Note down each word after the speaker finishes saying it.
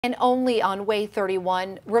And only on Way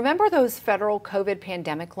 31, remember those federal COVID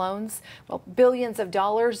pandemic loans? Well, billions of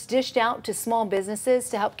dollars dished out to small businesses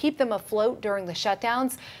to help keep them afloat during the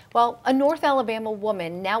shutdowns. Well, a North Alabama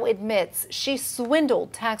woman now admits she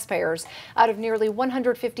swindled taxpayers out of nearly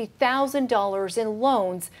 $150,000 in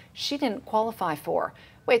loans she didn't qualify for.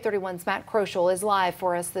 Way 31's Matt Kroschel is live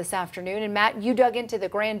for us this afternoon. And Matt, you dug into the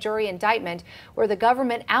grand jury indictment where the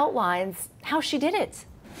government outlines how she did it.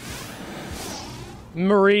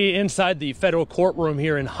 Marie, inside the federal courtroom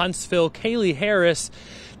here in Huntsville, Kaylee Harris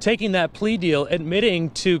taking that plea deal, admitting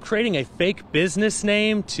to creating a fake business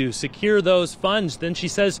name to secure those funds. Then she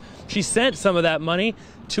says she sent some of that money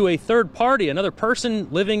to a third party, another person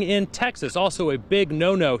living in Texas. Also a big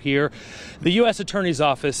no-no here. The U.S. Attorney's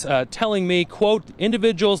Office telling me, quote,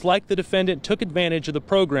 individuals like the defendant took advantage of the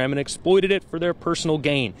program and exploited it for their personal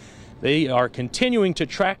gain. They are continuing to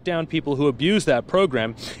track down people who abuse that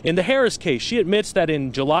program. In the Harris case, she admits that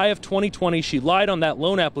in July of 2020, she lied on that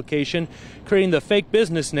loan application, creating the fake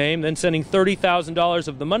business name, then sending $30,000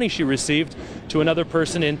 of the money she received to another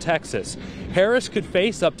person in Texas. Harris could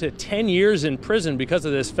face up to 10 years in prison because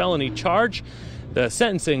of this felony charge. The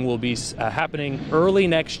sentencing will be happening early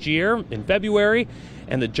next year in February,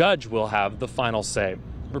 and the judge will have the final say.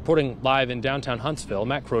 Reporting live in downtown Huntsville,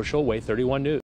 Matt Kroschel, Way 31 News.